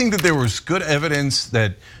 I think that there was good evidence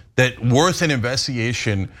that worth an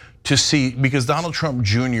investigation to see, because Donald Trump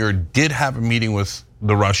Jr. did have a meeting with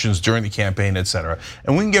the Russians during the campaign, et cetera.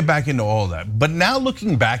 And we can get back into all that. But now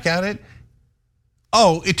looking back at it,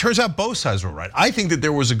 it turns out both sides were right. I think that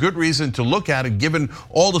there was a good reason to look at it, given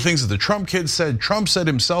all the things that the Trump kids said, Trump said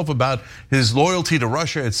himself about his loyalty to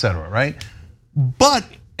Russia, et cetera, right? But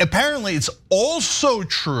apparently it's also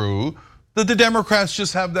true that the Democrats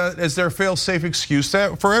just have that as their fail-safe excuse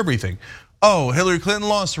for everything. Hillary Clinton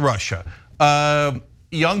lost Russia.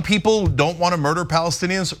 Young people don't want to murder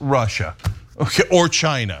Palestinians, Russia, okay, or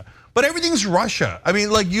China. But everything's Russia. I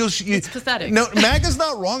mean, like it's pathetic. No, MAGA's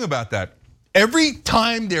not wrong about that. Every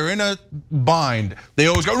time they're in a bind, they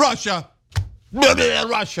always go, Russia,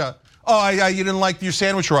 Russia. You didn't like your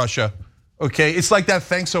sandwich, Russia. Okay, it's like that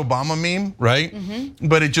thanks Obama meme, right?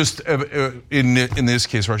 But it just, in this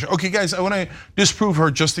case, Russia. Okay, guys, I want to disprove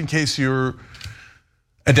her just in case you're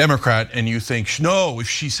a Democrat and you think, no, if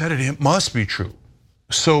she said it, it must be true.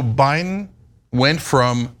 So Biden went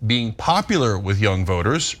from being popular with young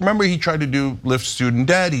voters. Remember, he tried to lift student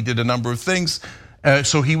debt. He did a number of things.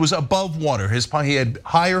 So he was above water. He had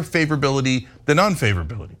higher favorability than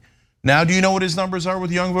unfavorability. Now, do you know what his numbers are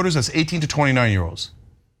with young voters? That's 18 to 29-year-olds.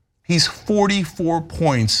 He's 44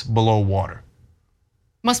 points below water.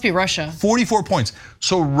 Must be Russia. 44 points.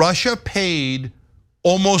 So Russia paid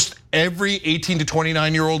almost every 18 to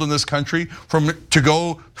 29-year-old in this country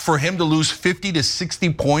for him to lose 50 to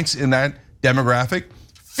 60 points in that demographic.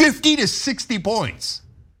 50 to 60 points.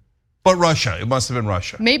 But Russia, it must have been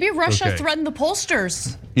Russia. Maybe Russia threatened the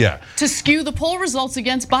pollsters. Yeah. To skew the poll results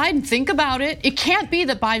against Biden. Think about it. It can't be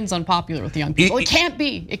that Biden's unpopular with young people. It can't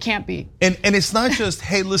be. It can't be. And it's not just,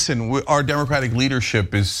 hey, listen, our Democratic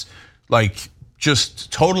leadership is like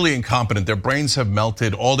just totally incompetent. Their brains have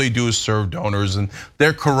melted. All they do is serve donors, and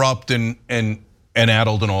they're corrupt and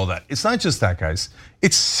addled and all that. It's not just that, guys.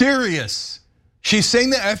 It's serious. She's saying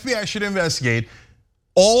the FBI should investigate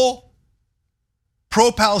all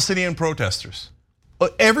pro-Palestinian protesters.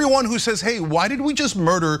 Everyone who says, hey, why did we just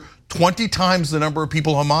murder 20 times the number of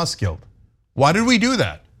people Hamas killed? Why did we do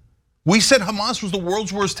that? We said Hamas was the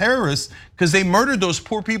world's worst terrorist because they murdered those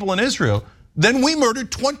poor people in Israel. Then we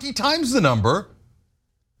murdered 20 times the number.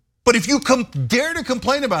 But if you dare to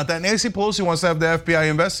complain about that, Nancy Pelosi wants to have the FBI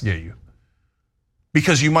investigate you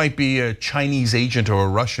because you might be a Chinese agent or a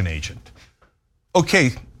Russian agent.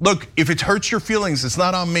 Okay, look, if it hurts your feelings, it's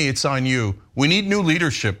not on me, it's on you. We need new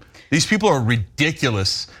leadership. These people are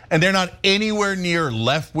ridiculous, and they're not anywhere near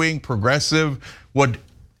left-wing, progressive, what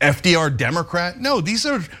FDR Democrat. No, these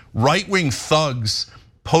are right-wing thugs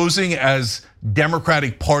posing as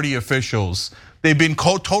Democratic Party officials. They've been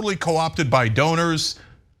totally co-opted by donors,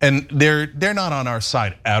 and they're not on our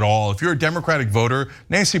side at all. If you're a Democratic voter,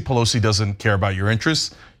 Nancy Pelosi doesn't care about your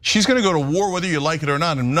interests. She's gonna go to war whether you like it or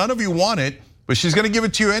not, and none of you want it, but she's gonna give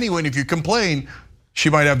it to you anyway, and if you complain, she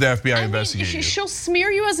might have the FBI investigate you. She'll smear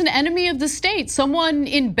you as an enemy of the state, someone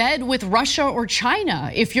in bed with Russia or China,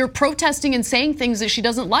 if you're protesting and saying things that she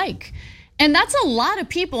doesn't like. And that's a lot of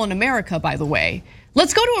people in America, by the way.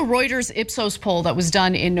 Let's go to a Reuters Ipsos poll that was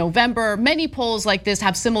done in November. Many polls like this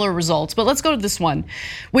have similar results, but let's go to this one,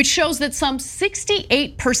 which shows that some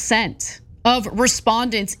 68% of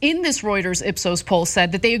respondents in this Reuters Ipsos poll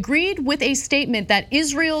said that they agreed with a statement that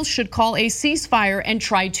Israel should call a ceasefire and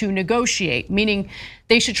try to negotiate, meaning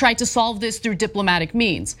they should try to solve this through diplomatic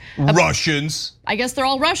means. Russians. I guess they're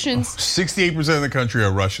all Russians. 68% of the country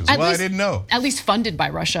are Russians. Well, I didn't know. At least funded by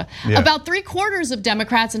Russia. Yeah. About 3/4 of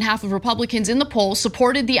Democrats and half of Republicans in the poll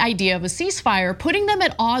supported the idea of a ceasefire, putting them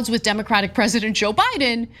at odds with Democratic President Joe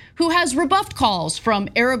Biden, who has rebuffed calls from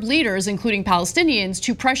Arab leaders, including Palestinians,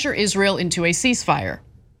 to pressure Israel into a ceasefire.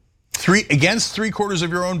 Against 3/4 of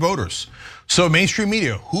your own voters. So mainstream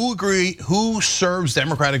media, who serves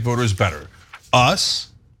Democratic voters better? Us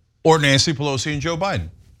or Nancy Pelosi and Joe Biden?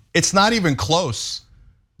 It's not even close.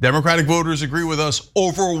 Democratic voters agree with us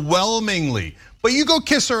overwhelmingly. But you go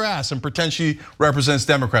kiss her ass and pretend she represents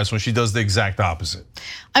Democrats when she does the exact opposite.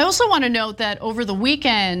 I also want to note that over the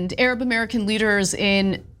weekend, Arab American leaders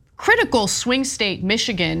in critical swing state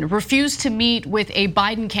Michigan refused to meet with a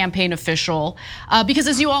Biden campaign official because,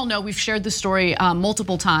 as you all know, we've shared this story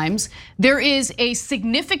multiple times. There is a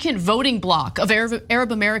significant voting bloc of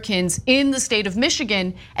Arab Americans in the state of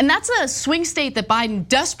Michigan, and that's a swing state that Biden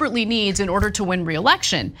desperately needs in order to win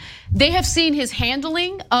re-election. They have seen his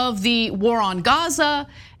handling of the war on Gaza,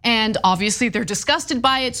 and obviously they're disgusted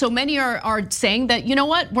by it. So many are saying that, you know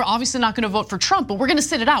what, we're obviously not gonna vote for Trump, but we're gonna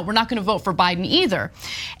sit it out. We're not gonna vote for Biden either.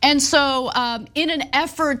 And so in an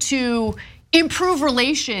effort to improve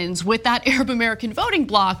relations with that Arab American voting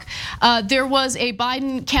bloc, there was a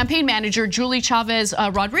Biden campaign manager, Julie Chavez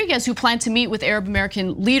Rodriguez, who planned to meet with Arab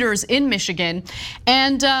American leaders in Michigan,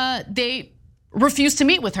 and they refused to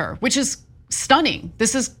meet with her, which is stunning.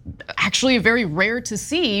 This is actually very rare to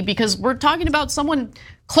see because we're talking about someone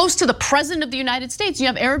close to the president of the United States. You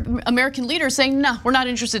have Arab American leaders saying, no, we're not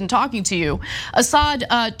interested in talking to you. Assad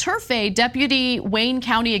Turfeh, deputy Wayne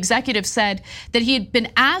County executive, said that he had been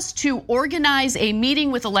asked to organize a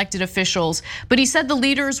meeting with elected officials, but he said the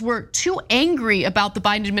leaders were too angry about the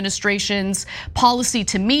Biden administration's policy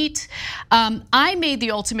to meet. I made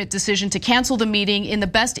the ultimate decision to cancel the meeting in the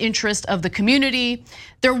best interest of the community.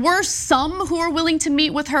 There were some who were willing to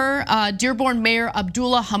meet with her. Dearborn Mayor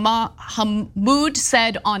Abdullah Hammoud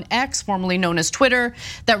said on X, formerly known as Twitter,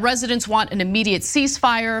 that residents want an immediate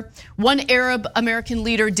ceasefire. One Arab American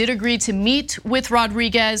leader did agree to meet with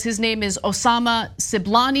Rodriguez. His name is Osama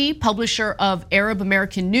Siblani, publisher of Arab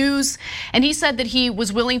American News. And he said that he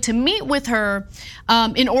was willing to meet with her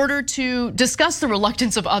in order to discuss the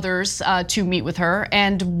reluctance of others to meet with her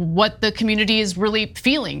and what the community is really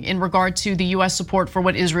feeling in regard to the US support for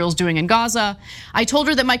what Israel's doing in Gaza. I told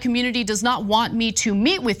her that my community does not want me to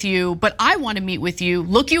meet with you, but I want to meet with you,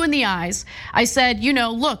 look you in the eyes. I said,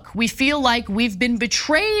 look, we feel like we've been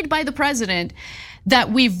betrayed by the president,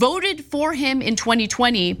 that we voted for him in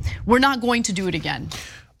 2020. We're not going to do it again.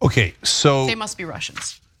 Okay, so they must be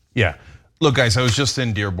Russians. Yeah. Look, guys, I was just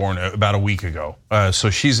in Dearborn about a week ago. So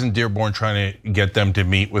she's in Dearborn trying to get them to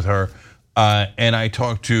meet with her. And I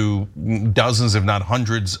talked to dozens, if not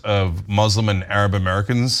hundreds, of Muslim and Arab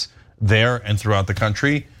Americans there and throughout the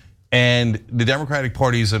country. And the Democratic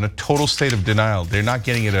Party is in a total state of denial. They're not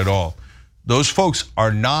getting it at all. Those folks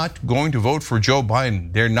are not going to vote for Joe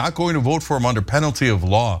Biden. They're not going to vote for him under penalty of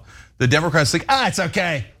law. The Democrats think, it's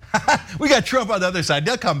okay. We got Trump on the other side.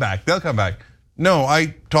 They'll come back. They'll come back. No,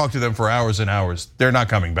 I talked to them for hours and hours. They're not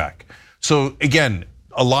coming back. So again,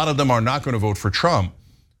 a lot of them are not going to vote for Trump.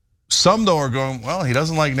 Some though are going, well, he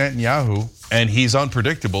doesn't like Netanyahu and he's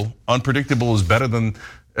unpredictable. Unpredictable is better than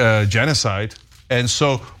genocide. And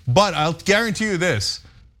so, but I'll guarantee you this,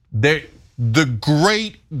 the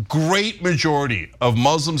great majority of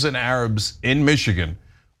Muslims and Arabs in Michigan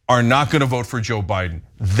are not going to vote for Joe Biden.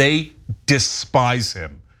 They despise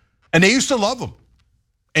him. And they used to love him.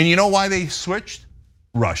 And you know why they switched?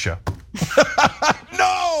 Russia.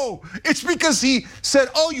 No, it's because he said,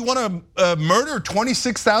 oh, you want to murder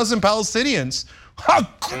 26,000 Palestinians? Oh,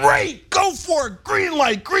 great, go for it, green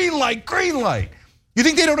light, green light, green light. You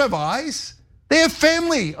think they don't have eyes? They have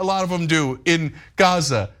family, a lot of them do, in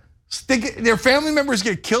Gaza. Their family members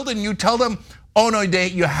get killed and you tell them, oh no,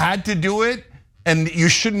 you had to do it and you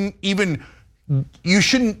shouldn't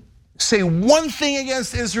say one thing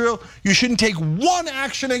against Israel. You shouldn't take one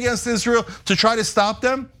action against Israel to try to stop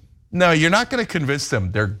them. No, you're not going to convince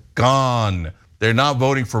them. They're gone. They're not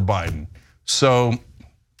voting for Biden. So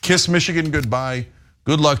kiss Michigan goodbye.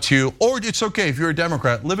 Good luck to you. Or it's okay if you're a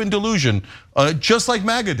Democrat, live in delusion, just like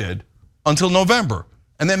MAGA did until November.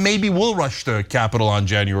 And then maybe we'll rush the Capitol on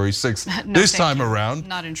January 6th this time around.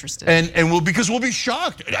 Not interested. And because we'll be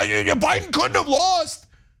shocked. Biden couldn't have lost.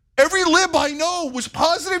 Every lib I know was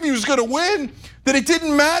positive he was going to win, that it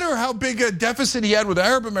didn't matter how big a deficit he had with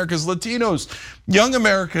Arab Americans, Latinos, young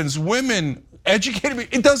Americans, women, educated.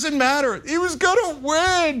 It doesn't matter. He was going to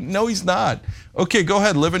win. No, he's not. Okay, go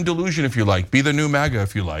ahead, live in delusion if you like. Be the new MAGA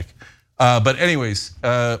if you like. But anyways,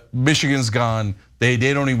 Michigan's gone. They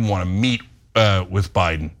don't even want to meet with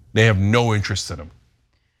Biden. They have no interest in him.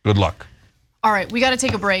 Good luck. All right, we got to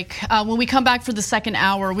take a break. When we come back for the second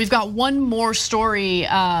hour, we've got one more story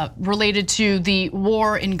related to the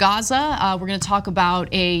war in Gaza. We're going to talk about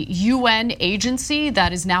a UN agency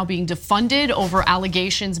that is now being defunded over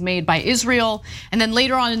allegations made by Israel. And then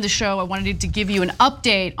later on in the show, I wanted to give you an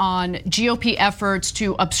update on GOP efforts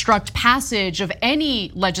to obstruct passage of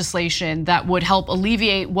any legislation that would help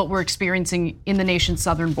alleviate what we're experiencing in the nation's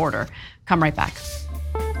southern border. Come right back.